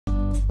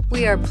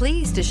We are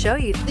pleased to show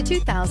you the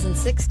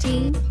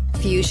 2016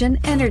 Fusion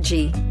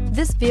Energi.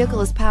 This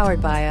vehicle is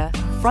powered by a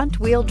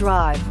front-wheel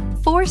drive,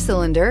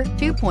 4-cylinder,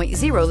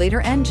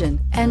 2.0-liter engine,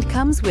 and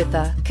comes with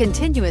a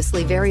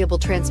continuously variable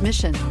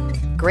transmission.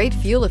 Great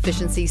fuel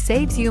efficiency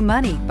saves you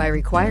money by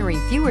requiring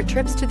fewer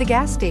trips to the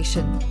gas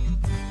station.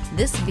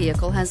 This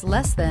vehicle has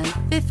less than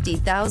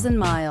 50,000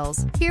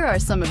 miles. Here are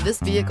some of this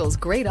vehicle's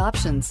great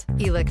options: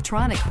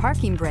 electronic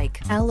parking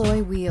brake,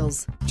 alloy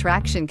wheels,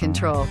 traction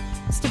control,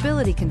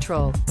 stability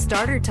control,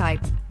 starter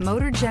type,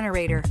 motor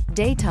generator,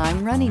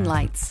 daytime running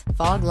lights,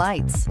 fog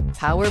lights,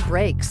 power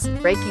brakes,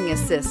 braking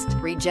assist,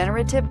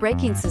 regenerative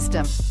braking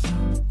system.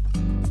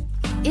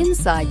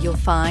 Inside you'll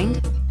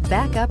find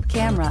backup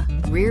camera,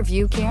 rear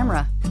view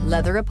camera,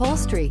 leather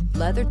upholstery,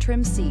 leather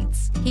trim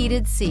seats,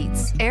 heated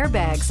seats,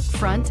 airbags,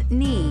 front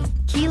knee,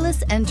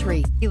 keyless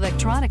entry,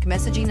 electronic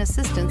messaging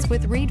assistance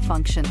with read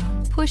function,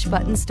 push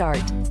button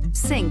start,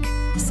 sync,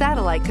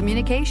 satellite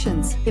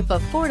communications. If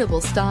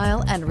affordable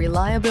style and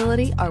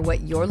reliability are what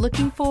you're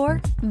looking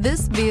for,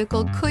 this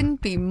vehicle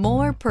couldn't be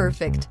more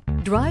perfect.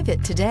 Drive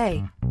it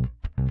today.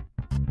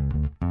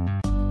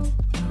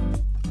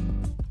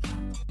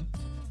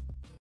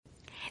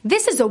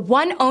 This is a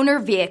one-owner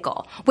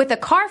vehicle with a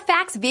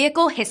Carfax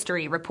Vehicle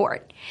History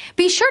Report.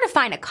 Be sure to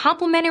find a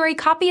complimentary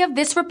copy of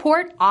this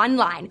report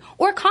online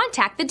or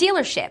contact the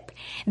dealership.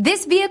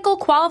 This vehicle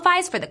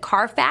qualifies for the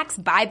Carfax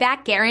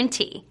Buyback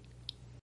Guarantee.